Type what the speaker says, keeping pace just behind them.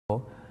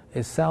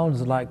it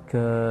sounds like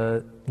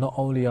not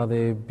only are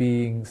they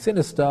being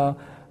sinister,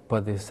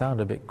 but they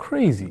sound a bit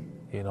crazy.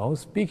 You know,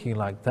 speaking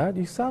like that,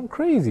 you sound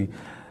crazy.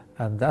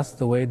 And that's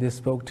the way they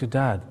spoke to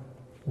Dad.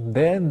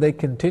 Then they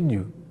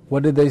continue.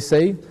 What did they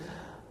say?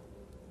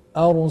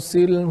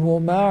 أرسله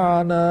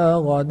معنا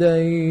غدا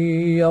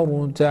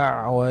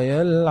يرتع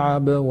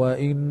ويلعب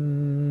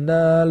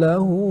وإنا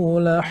له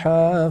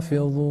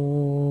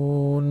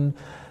لحافظون.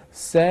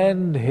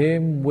 Send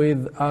him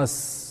with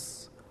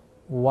us.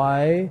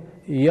 Why?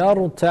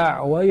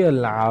 يرتع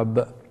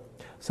ويلعب.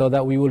 So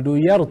that we will do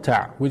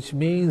يرتع, which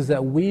means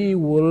that we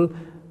will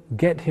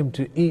get him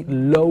to eat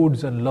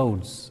loads and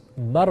loads.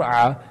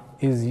 Mar'a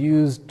is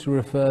used to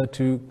refer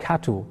to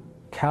cattle,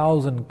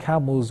 cows and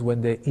camels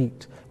when they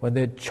eat, when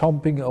they're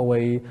chomping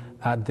away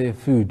at their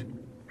food.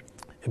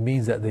 It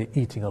means that they're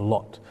eating a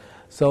lot.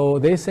 So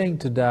they're saying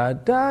to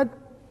Dad, Dad,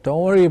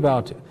 don't worry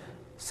about it.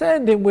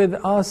 Send him with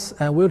us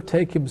and we'll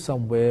take him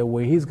somewhere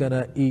where he's going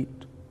to eat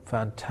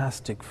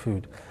fantastic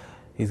food.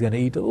 He's going to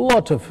eat a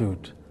lot of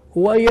food.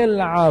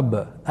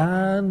 وَيَلْعَبْ.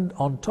 And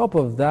on top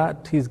of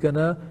that, he's going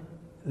to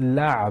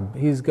la'ab.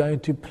 He's going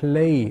to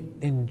play,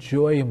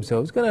 enjoy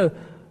himself. He's going to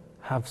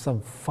have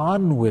some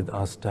fun with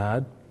us,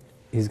 Dad.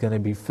 He's going to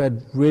be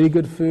fed really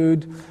good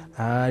food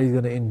and he's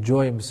going to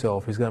enjoy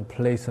himself. He's going to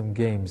play some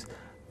games.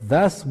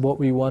 That's what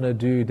we want to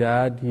do,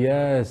 Dad.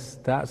 Yes,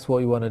 that's what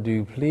we want to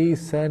do.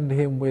 Please send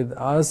him with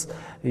us.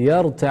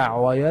 يَرْتَعْ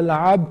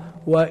وَيَلْعَبْ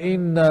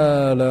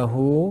وَإِنَّا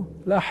لَهُ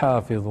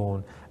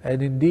لَحَافِظُونَ.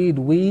 And indeed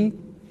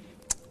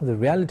the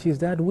reality is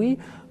that we're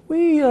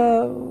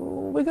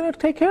going to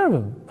take care of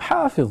him.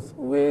 Hafiz,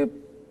 we're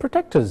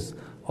protectors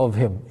of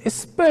him,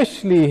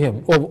 especially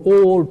him, of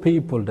all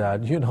people,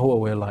 Dad. You know what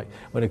we're like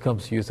when it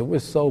comes to Yusuf. We're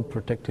so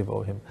protective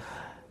of him.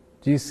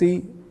 Do you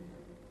see?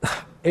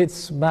 It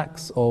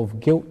smacks of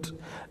guilt,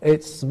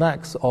 it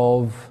smacks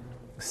of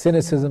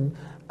cynicism,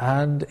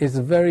 and it's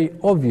very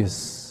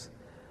obvious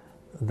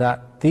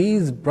that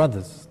these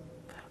brothers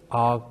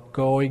are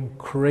going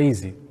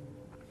crazy.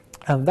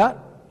 And that,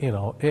 you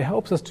know, it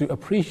helps us to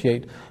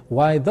appreciate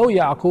why, though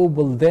Yaqub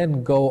will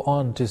then go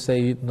on to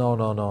say, no,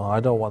 I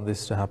don't want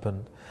this to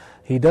happen.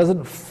 He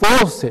doesn't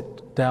force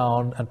it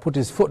down and put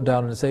his foot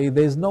down and say,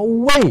 there's no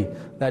way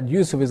that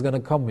Yusuf is going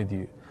to come with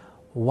you.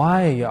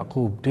 Why,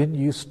 Yaqub, didn't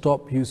you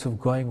stop Yusuf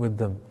going with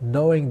them,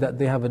 knowing that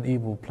they have an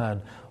evil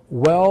plan?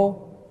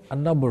 Well, a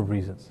number of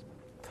reasons.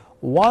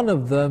 One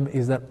of them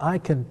is that I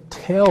can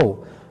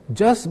tell,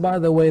 just by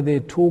the way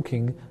they're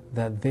talking,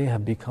 that they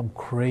have become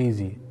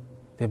crazy.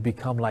 They've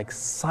become like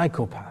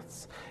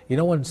psychopaths. You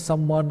know, when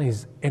someone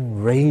is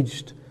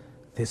enraged,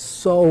 they're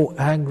so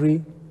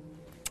angry,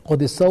 or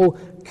they're so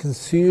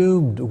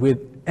consumed with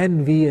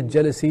envy and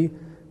jealousy,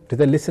 do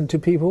they listen to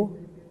people?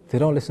 They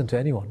don't listen to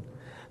anyone.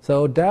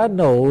 So Dad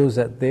knows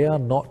that they are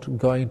not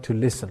going to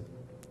listen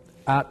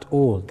at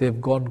all.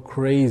 They've gone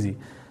crazy.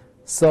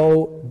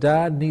 So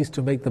Dad needs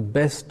to make the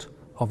best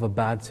of a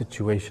bad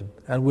situation.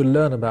 And we'll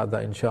learn about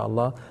that,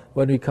 inshallah,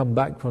 when we come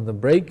back from the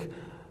break.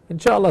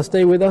 Inshallah,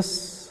 stay with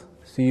us.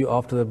 See you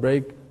after the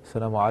break.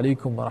 Assalamu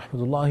alaikum wa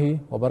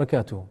rahmatullahi wa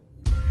barakatuh.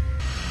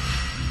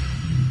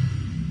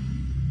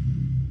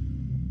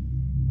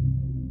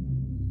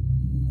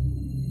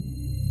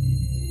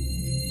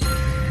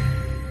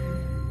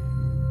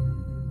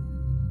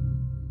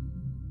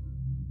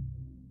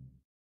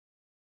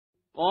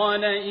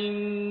 قال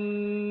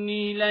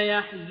إني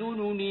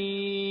ليحزنني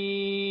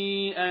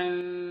أن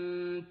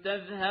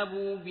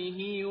تذهبوا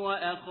به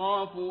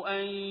وأخاف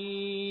أن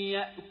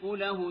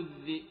يأكله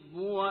الذئب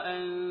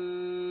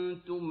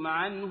وأنتم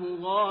عنه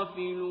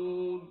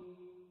غافلون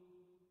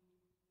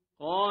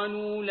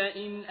قالوا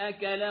لئن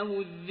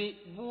أكله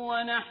الذئب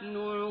ونحن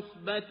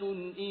عصبة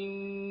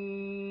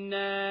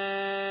إنا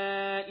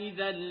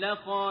إذا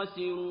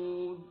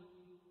لخاسرون.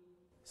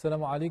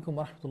 Assalamu alaikum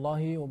wa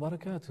rahmatullahi wa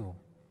barakatuh.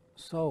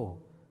 So,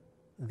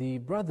 the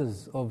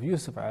brothers of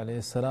Yusuf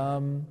alayhi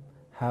salam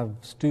have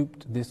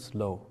stooped this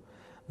low,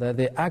 that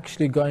they're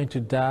actually going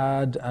to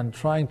Dad and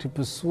trying to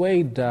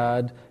persuade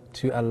Dad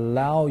to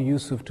allow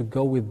Yusuf to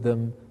go with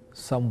them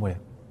somewhere.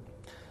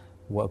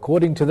 Well,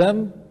 according to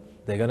them,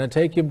 they're going to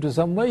take him to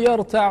somewhere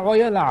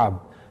يَرْتَعْ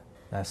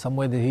وَيَلْعَبْ,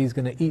 somewhere that he's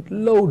going to eat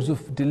loads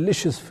of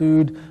delicious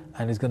food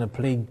and he's going to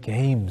play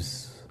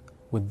games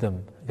with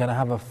them, going to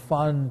have a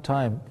fun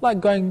time, like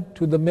going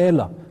to the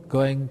Mela,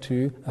 going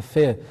to a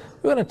fair.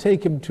 We're going to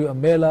take him to a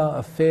Mela,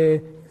 a fair.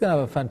 He's going to have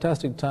a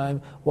fantastic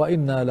time.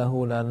 وَإِنَّا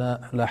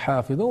لَهُ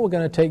لَحَافِظُونَ. We're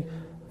going to take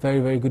very,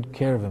 very good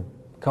care of him.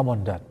 Come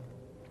on, Dad.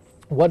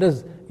 What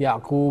does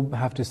Yaqub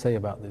have to say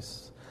about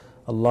this?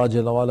 Allah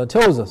Jalla wa Ala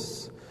tells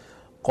us,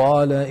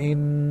 قال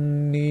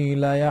إني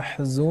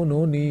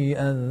ليحزنني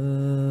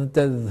أن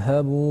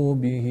تذهبوا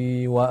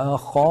به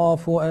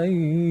وأخاف أن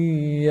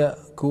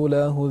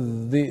يأكله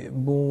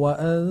الذئب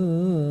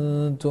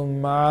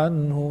وأنتم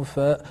عنه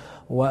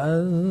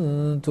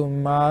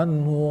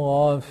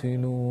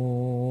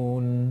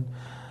غافلون.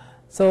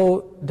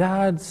 So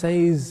Dad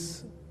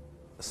says,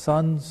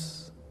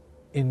 sons,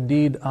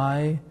 indeed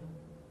I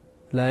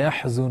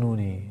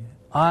ليحزنني,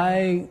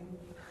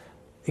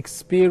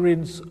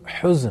 experience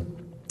huzn,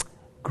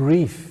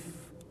 grief,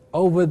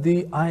 over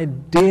the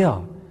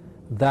idea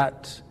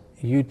that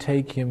you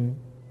take him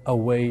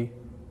away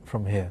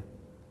from here.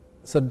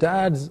 So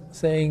dad's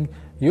saying,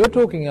 you're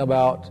talking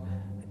about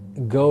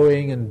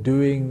going and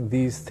doing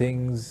these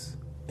things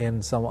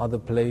in some other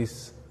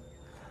place,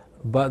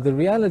 but the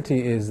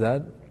reality is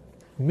that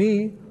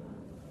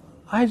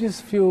I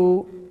just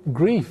feel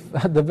grief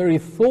at the very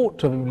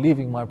thought of him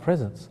leaving my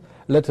presence,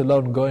 let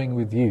alone going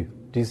with you.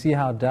 Do you see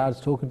how dad's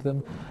talking to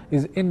them?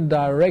 He's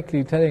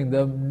indirectly telling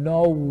them,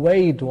 no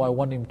way do I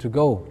want him to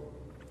go.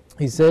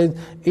 He says,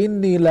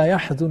 إِنِّي لَا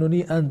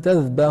يَحْزُنُنِي أَن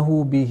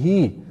تَذْبَهُ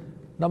بِهِ.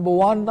 Number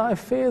one, I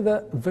fear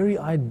the very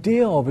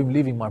idea of him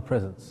leaving my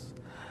presence.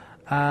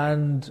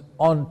 And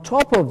on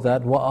top of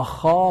that,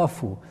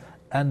 وَأَخَافُ,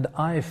 and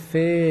I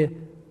fear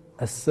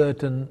a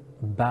certain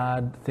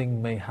bad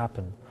thing may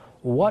happen.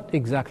 What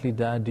exactly,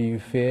 Dad, do you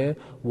fear?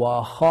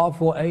 وَأَخَافُ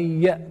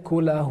أَن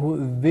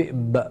يَأْكُلَهُ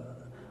الذِّئْبَ.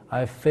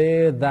 I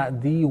fear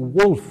that the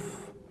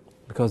wolf,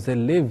 because they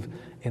live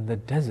in the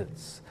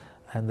deserts,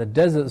 and the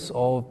deserts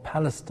of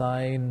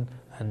Palestine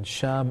and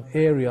Sham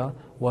area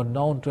were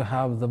known to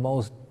have the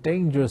most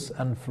dangerous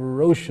and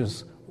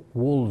ferocious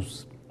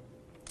wolves.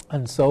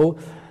 And so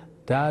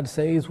Dad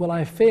says, well,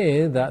 I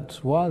fear that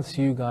whilst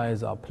you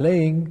guys are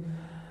playing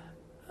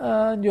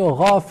and you're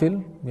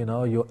ghafil,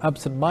 you're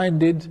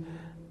absent-minded,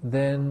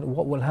 then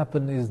what will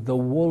happen is the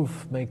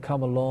wolf may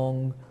come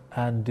along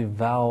and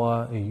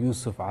devour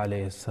Yusuf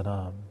alayhi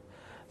salam.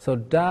 So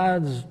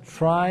Dad's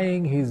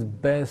trying his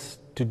best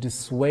to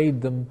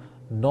dissuade them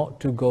not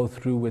to go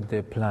through with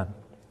their plan.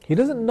 He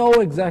doesn't know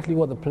exactly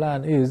what the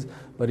plan is,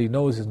 but he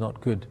knows it's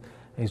not good.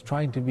 He's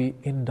trying to be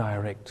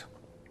indirect.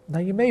 Now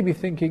you may be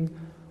thinking,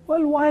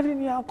 well, why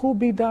didn't Yaqub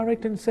be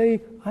direct and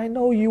say, I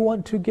know you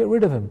want to get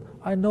rid of him.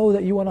 I know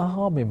that you want to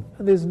harm him.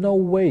 And there's no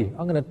way.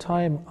 I'm going to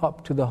tie him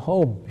up to the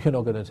home. You're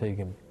not going to take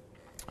him.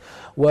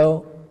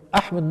 Well,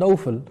 Ahmed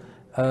Nawfal,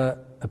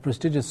 a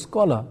prestigious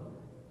scholar,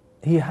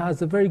 he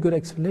has a very good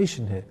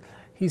explanation here.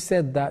 He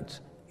said that,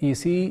 you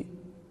see,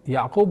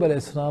 Yaqub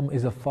alayhi salam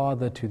is a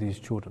father to these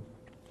children.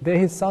 They're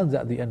his sons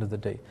at the end of the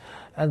day.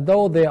 And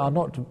though they are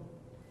not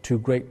too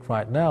great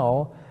right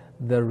now,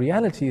 the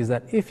reality is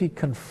that if he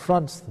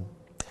confronts them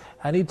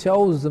and he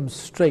tells them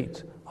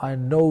straight, I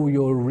know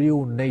your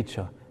real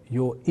nature,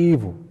 you're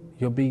evil,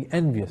 you're being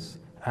envious,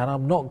 and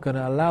I'm not going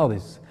to allow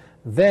this,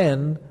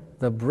 then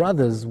the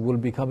brothers will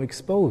become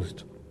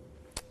exposed.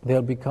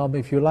 They'll become,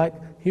 if you like,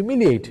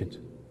 humiliated,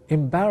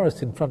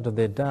 embarrassed in front of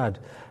their dad.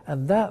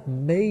 And that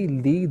may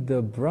lead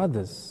the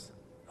brothers,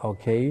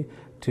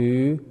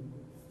 to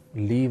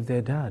leave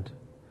their dad,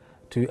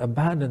 to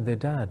abandon their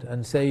dad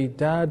and say,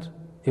 Dad,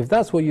 if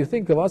that's what you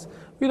think of us,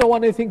 we don't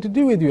want anything to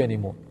do with you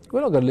anymore.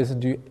 We're not going to listen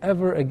to you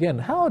ever again.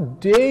 How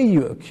dare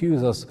you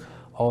accuse us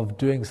of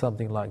doing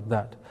something like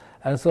that?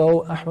 And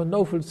so Ahmad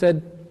Nawfal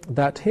said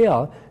that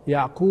here,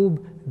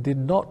 Yaqub did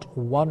not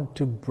want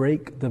to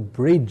break the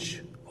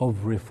bridge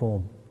of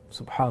reform.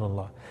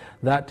 Subhanallah.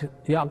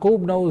 That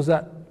Yaqub knows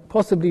that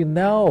possibly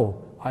now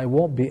I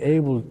won't be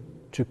able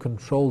to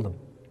control them,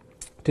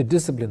 to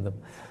discipline them.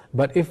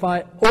 But if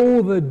I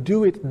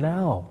overdo it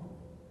now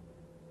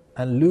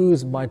and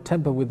lose my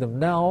temper with them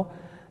now,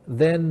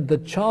 then the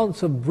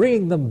chance of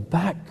bringing them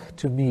back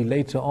to me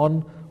later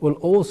on will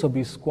also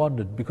be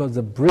squandered, because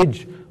the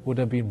bridge would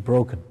have been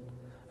broken.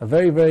 A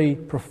very, very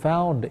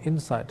profound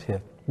insight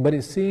here. But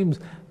it seems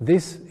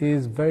this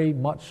is very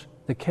much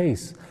the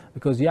case,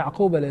 because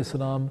Yaqub alayhi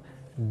salam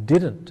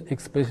didn't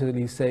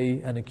explicitly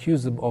say and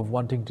accuse them of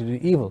wanting to do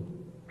evil.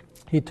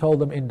 He told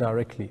them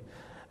indirectly.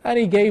 And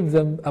he gave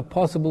them a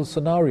possible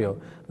scenario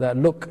that,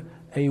 look,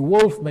 a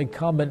wolf may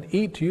come and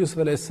eat Yusuf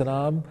alayhi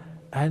salam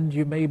and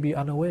you may be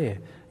unaware.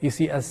 You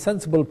see, a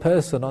sensible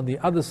person on the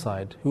other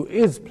side who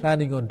is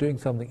planning on doing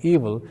something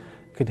evil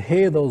could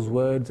hear those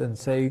words and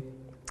say,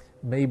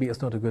 maybe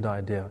it's not a good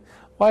idea.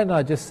 Why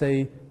not just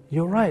say,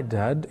 you're right,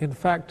 Dad, in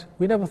fact,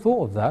 we never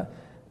thought of that.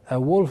 A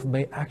wolf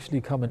may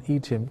actually come and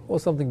eat him, or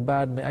something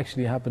bad may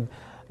actually happen.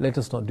 Let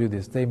us not do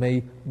this. They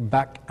may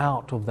back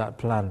out of that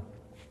plan.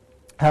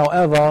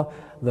 However,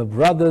 the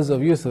brothers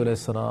of Yusuf alayhi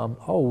salam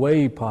are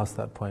way past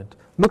that point.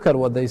 Look at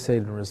what they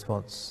said in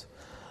response.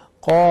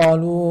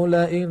 قالوا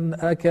لئن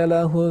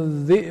أكله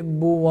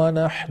الذئب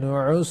ونحن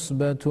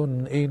عصبة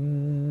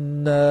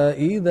إنا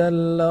إذا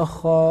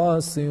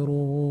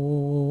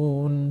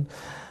لخاسرون.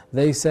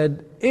 They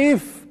said,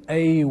 if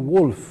a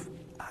wolf,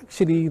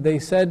 actually they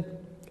said,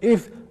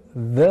 if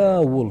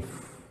the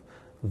wolf,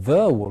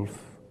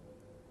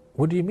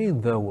 what do you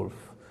mean the wolf?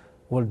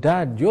 Well,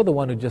 Dad, you're the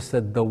one who just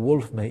said the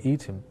wolf may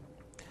eat him.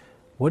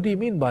 What do you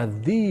mean by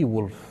the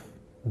wolf?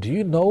 Do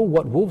you know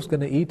what wolf's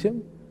going to eat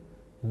him?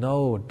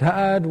 No,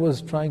 Dad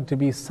was trying to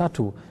be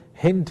subtle,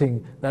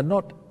 hinting that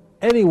not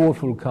any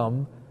wolf will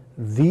come,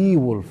 the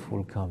wolf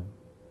will come.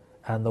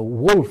 And the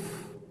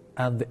wolf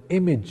and the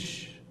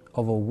image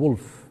of a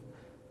wolf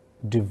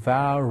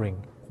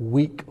devouring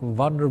weak,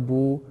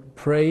 vulnerable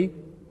prey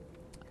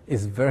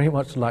is very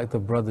much like the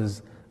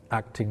brothers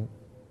acting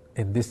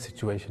in this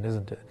situation,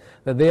 isn't it?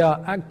 That they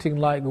are acting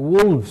like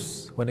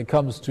wolves when it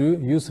comes to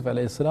Yusuf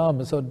alayhi salam.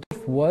 And so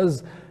death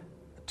was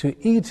to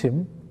eat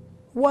him.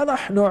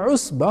 وَنَحْنُ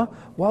عُصْبَةٌ,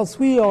 whilst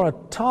we are a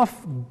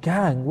tough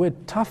gang, we're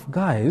tough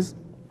guys,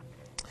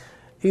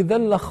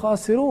 إِذَا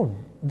لَخَاسِرُونَ,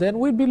 then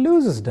we'd be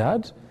losers,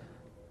 Dad.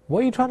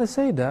 What are you trying to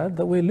say, Dad?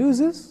 That we're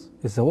losers?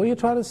 Is that what you're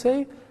trying to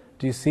say?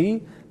 Do you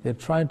see? They're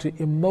trying to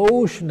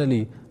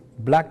emotionally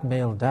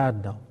blackmail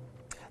Dad now.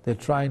 They're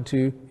trying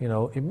to,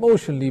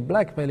 emotionally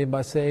blackmail him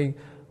by saying,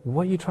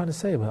 what are you trying to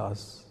say about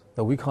us?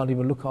 That we can't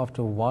even look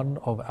after one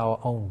of our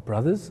own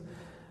brothers?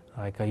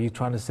 Like, are you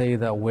trying to say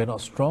that we're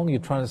not strong? You're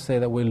trying to say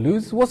that we're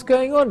losers? What's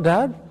going on,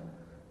 Dad?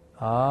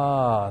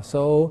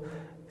 So,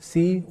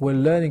 see, we're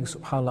learning,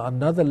 subhanAllah,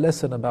 another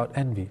lesson about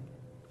envy.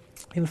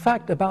 In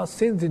fact, about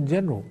sins in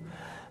general.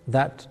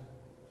 That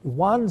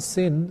one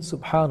sin,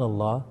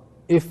 subhanAllah,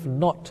 if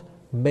not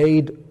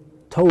made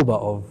tawbah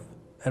of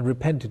and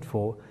repented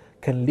for,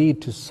 can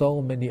lead to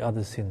so many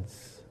other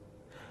sins.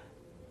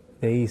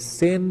 They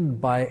sin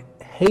by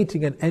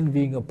hating and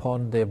envying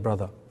upon their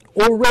brother.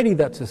 Already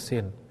that's a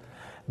sin.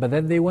 But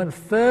then they went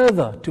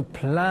further to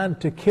plan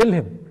to kill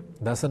him.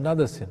 That's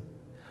another sin.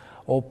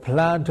 Or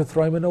plan to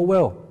throw him in a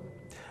well.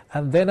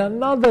 And then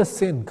another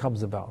sin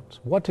comes about.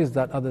 What is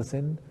that other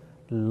sin?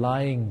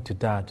 Lying to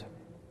Dad.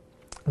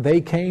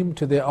 They came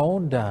to their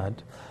own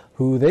dad,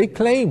 who they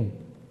claim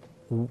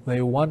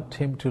they want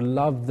him to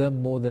love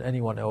them more than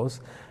anyone else,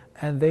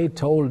 and they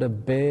told a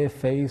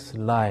barefaced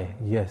lie.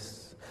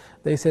 Yes.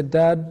 They said,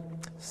 Dad,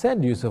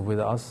 send Yusuf with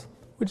us.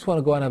 We just want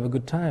to go and have a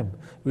good time.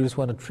 We just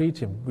want to treat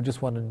him. We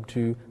just want him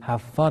to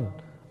have fun.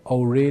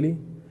 Oh, really?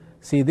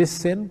 See, this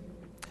sin,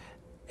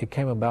 it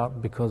came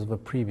about because of a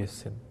previous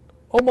sin.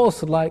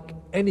 Almost like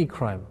any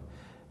crime,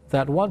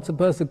 that once a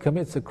person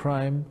commits a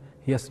crime,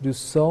 he has to do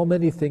so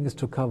many things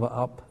to cover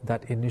up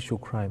that initial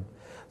crime.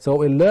 So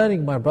we're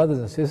learning, my brothers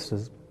and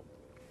sisters,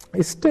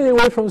 is stay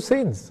away from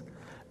sins.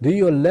 Do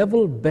your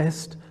level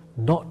best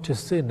not to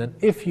sin. And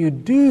if you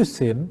do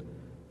sin,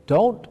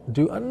 don't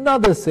do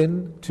another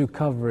sin to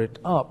cover it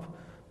up.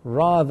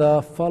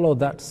 Rather, follow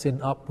that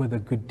sin up with a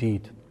good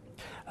deed.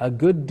 A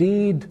good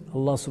deed,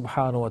 Allah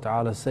subhanahu wa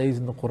ta'ala says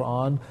in the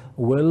Quran,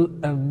 will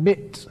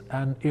omit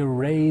and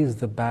erase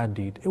the bad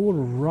deed. It will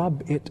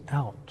rub it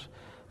out.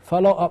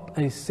 Follow up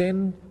a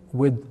sin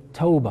with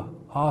tawbah,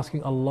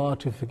 asking Allah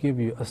to forgive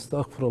you.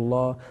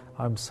 Astaghfirullah,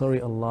 I'm sorry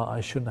Allah, I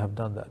shouldn't have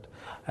done that.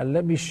 And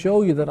let me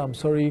show you that I'm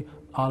sorry.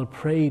 I'll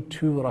pray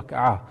 2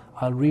 rak'ah,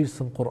 I'll read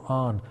some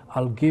Quran,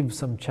 I'll give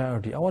some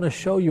charity. I want to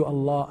show you,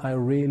 Allah, I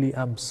really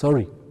am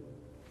sorry.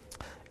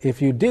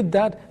 If you did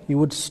that, you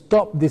would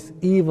stop this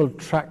evil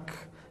track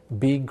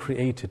being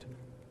created.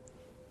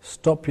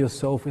 Stop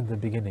yourself in the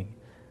beginning.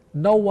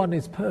 No one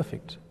is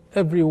perfect.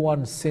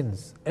 Everyone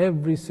sins.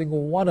 Every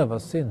single one of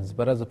us sins.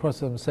 But as the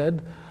Prophet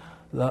said,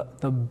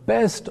 the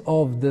best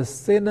of the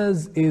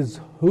sinners is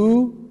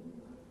who?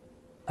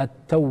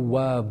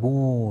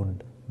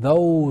 At-tawwabun.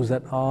 Those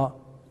that are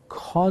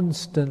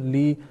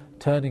constantly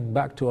turning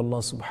back to Allah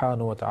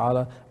subhanahu wa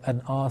ta'ala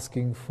and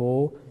asking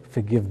for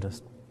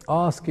forgiveness.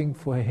 Asking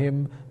for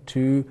Him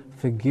to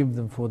forgive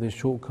them for their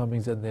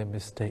shortcomings and their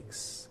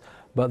mistakes.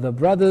 But the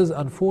brothers,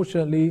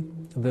 unfortunately,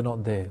 they're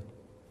not there.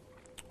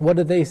 What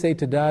do they say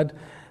to Dad?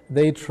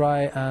 They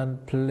try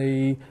and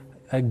play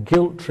a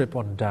guilt trip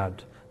on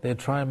Dad. They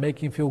try and make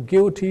him feel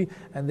guilty,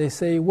 and they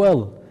say,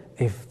 well,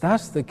 if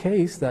that's the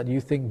case, that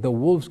you think the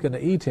wolf's going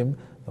to eat him,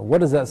 then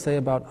what does that say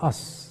about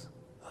us?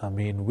 I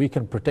mean, we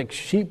can protect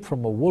sheep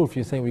from a wolf.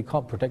 You're saying we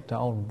can't protect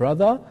our own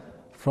brother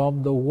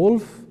from the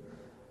wolf?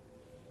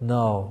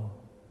 No.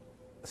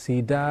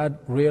 See, Dad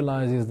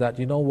realizes that,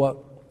 you know what?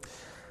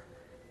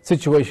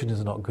 Situation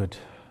is not good.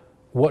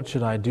 What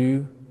should I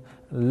do?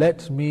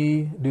 Let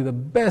me do the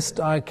best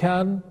I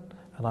can,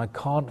 and I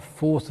can't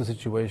force the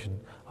situation.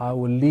 I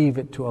will leave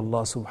it to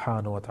Allah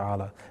subhanahu wa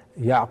ta'ala.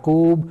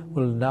 Yaqub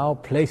will now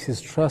place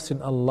his trust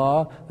in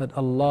Allah, that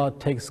Allah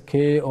takes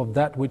care of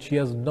that which he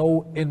has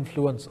no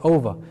influence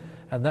over.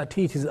 And that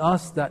teaches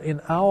us that in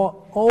our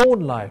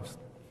own lives,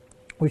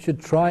 we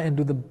should try and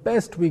do the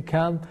best we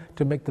can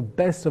to make the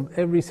best of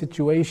every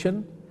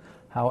situation.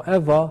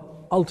 However,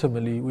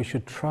 ultimately we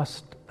should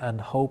trust and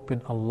hope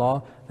in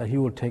Allah that He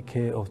will take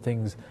care of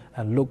things.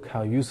 And look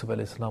how Yusuf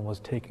alayhi salam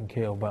was taken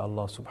care of by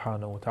Allah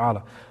subhanahu wa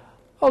ta'ala.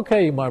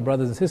 Okay, my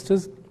brothers and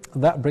sisters,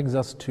 that brings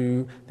us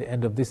to the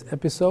end of this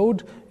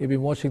episode. You've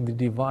been watching the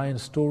Divine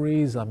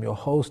Stories. I'm your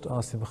host,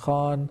 Asim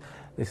Khan.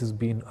 This has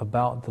been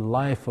about the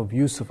life of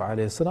Yusuf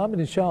alayhi salam,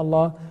 and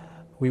inshallah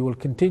we will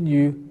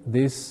continue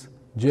this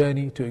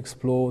journey to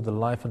explore the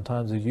life and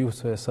times of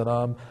Yusuf alayhi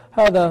salam.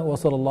 هذا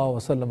وصلى الله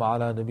وسلم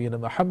على نبينا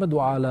محمد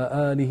وعلى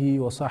آله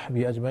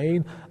وصحبه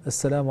أجمعين.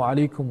 السلام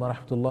عليكم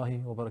ورحمة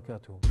الله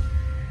وبركاته.